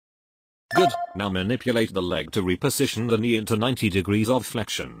Good, now manipulate the leg to reposition the knee into 90 degrees of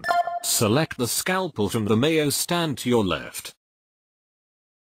flexion. Select the scalpel from the Mayo stand to your left.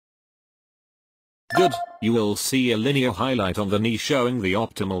 Good, you will see a linear highlight on the knee showing the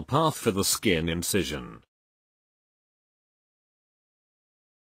optimal path for the skin incision.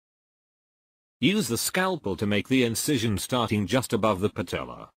 Use the scalpel to make the incision starting just above the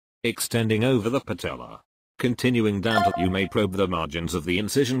patella, extending over the patella. Continuing down to you may probe the margins of the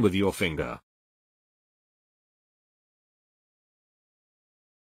incision with your finger.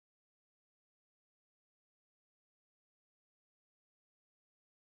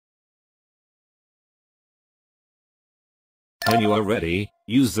 When you are ready,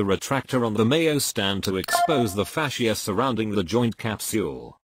 use the retractor on the Mayo stand to expose the fascia surrounding the joint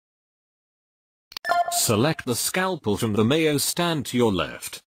capsule. Select the scalpel from the Mayo stand to your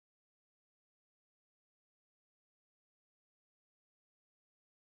left.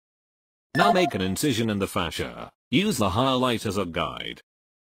 Now make an incision in the fascia. Use the highlight as a guide.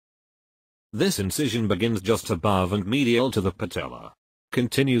 This incision begins just above and medial to the patella.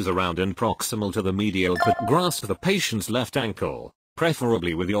 Continues around and proximal to the medial but grasp the patient's left ankle,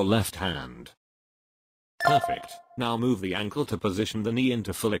 preferably with your left hand. Perfect. Now move the ankle to position the knee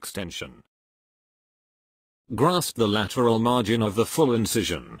into full extension. Grasp the lateral margin of the full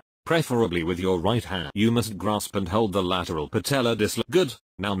incision, preferably with your right hand. You must grasp and hold the lateral patella distal. Good,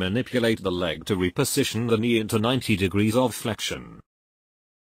 now manipulate the leg to reposition the knee into 90 degrees of flexion.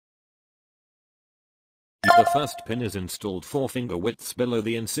 The first pin is installed 4 finger widths below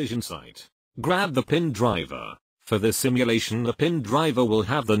the incision site. Grab the pin driver. For this simulation the pin driver will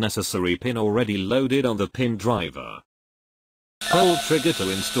have the necessary pin already loaded on the pin driver. Pull trigger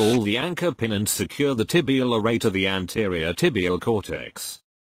to install the anchor pin and secure the tibial array to the anterior tibial cortex.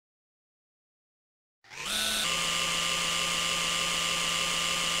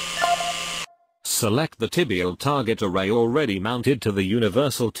 Select the tibial target array already mounted to the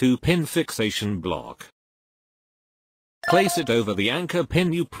universal 2-pin fixation block. Place it over the anchor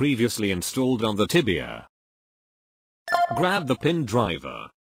pin you previously installed on the tibia. Grab the pin driver.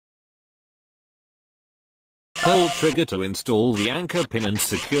 Pull trigger to install the anchor pin and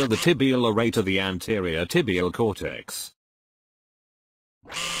secure the tibial array to the anterior tibial cortex.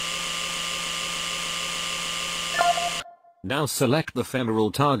 Now select the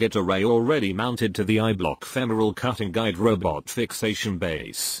femoral target array already mounted to the I-block femoral cutting guide robot fixation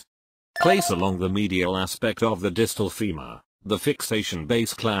base. Place along the medial aspect of the distal femur. The fixation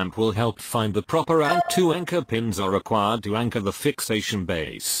base clamp will help find the proper anchor. 2 anchor pins are required to anchor the fixation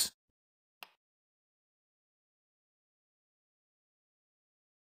base.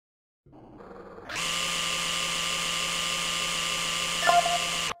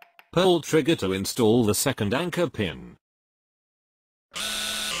 Pull trigger to install the second anchor pin.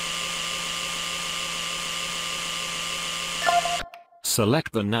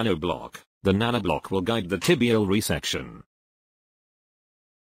 Select the nanoblock. The nanoblock will guide the tibial resection.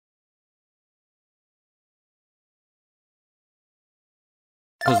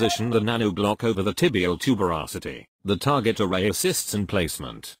 Position the nanoblock over the tibial tuberosity. The target array assists in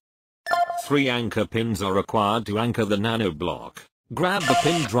placement. 3 anchor pins are required to anchor the nanoblock. Grab the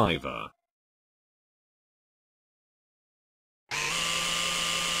pin driver.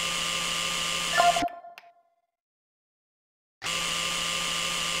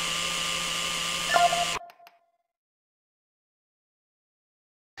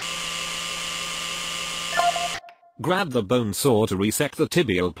 Grab the bone saw to resect the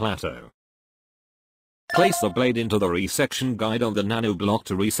tibial plateau. Place the blade into the resection guide on the nanoblock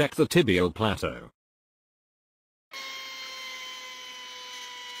to resect the tibial plateau.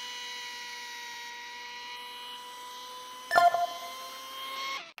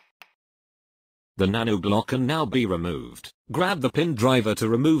 The nanoblock can now be removed. Grab the pin driver to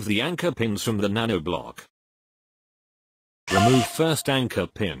remove the anchor pins from the nanoblock. Remove first anchor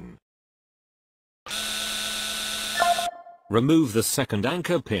pin. Remove the second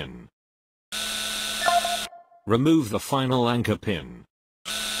anchor pin. Remove the final anchor pin.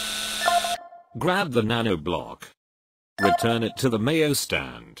 Grab the nanoblock. Return it to the Mayo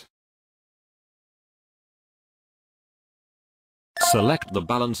stand. Select the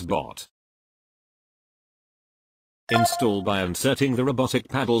balance bot. Install by inserting the robotic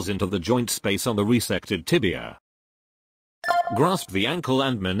paddles into the joint space on the resected tibia. Grasp the ankle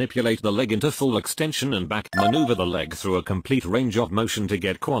and manipulate the leg into full extension and back. Maneuver the leg through a complete range of motion to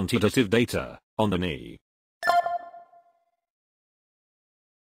get quantitative data on the knee.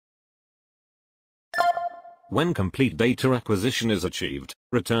 When complete data acquisition is achieved,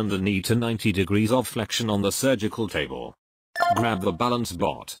 return the knee to 90 degrees of flexion on the surgical table. Grab the balance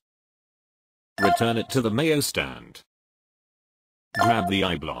bot. Return it to the Mayo stand. Grab the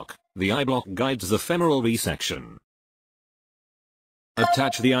eye block. The eye block guides the femoral resection.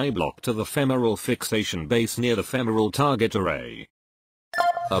 Attach the eye block to the femoral fixation base near the femoral target array.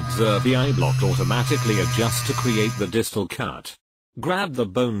 Observe the eye block automatically adjust to create the distal cut. Grab the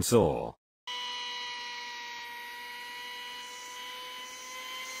bone saw.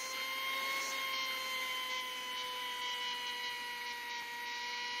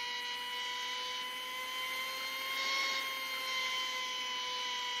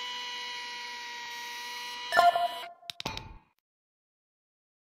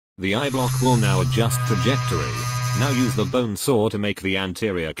 The eye block will now adjust trajectory. Now use the bone saw to make the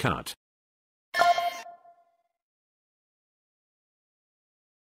anterior cut.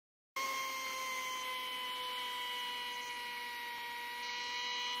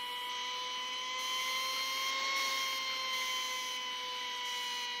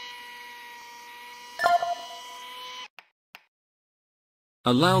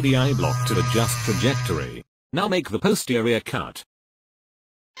 Allow the eye block to adjust trajectory. Now make the posterior cut.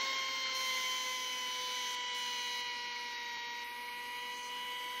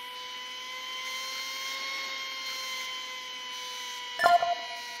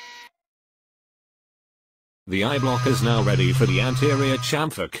 The eye block is now ready for the anterior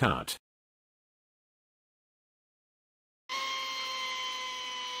chamfer cut.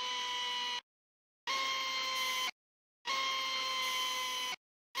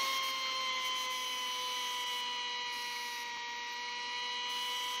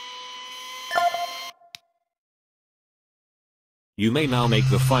 You may now make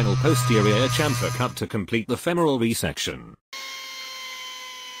the final posterior chamfer cut to complete the femoral resection.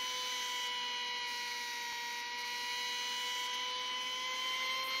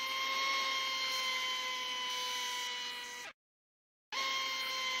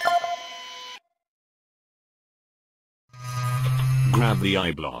 Grab the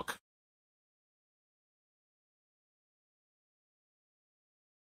eye block.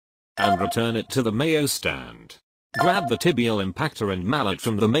 And return it to the Mayo stand. Grab the tibial impactor and mallet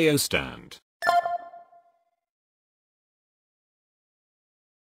from the Mayo stand.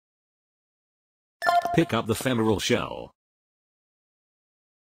 Pick up the femoral shell.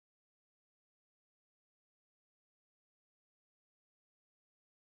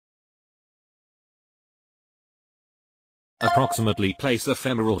 Approximately place the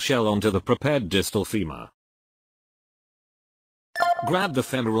femoral shell onto the prepared distal femur. Grab the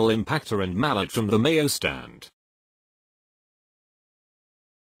femoral impactor and mallet from the Mayo stand.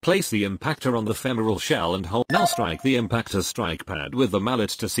 Place the impactor on the femoral shell and hold. Now strike the impactor strike pad with the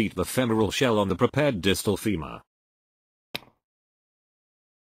mallet to seat the femoral shell on the prepared distal femur.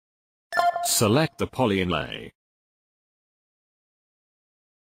 Select the poly inlay.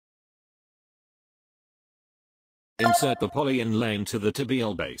 Insert the poly inlay into the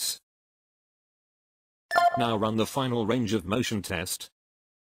tibial base. Now run the final range of motion test.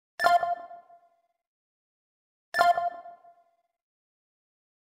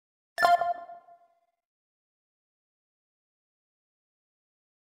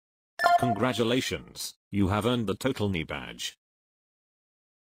 Congratulations, you have earned the total knee badge.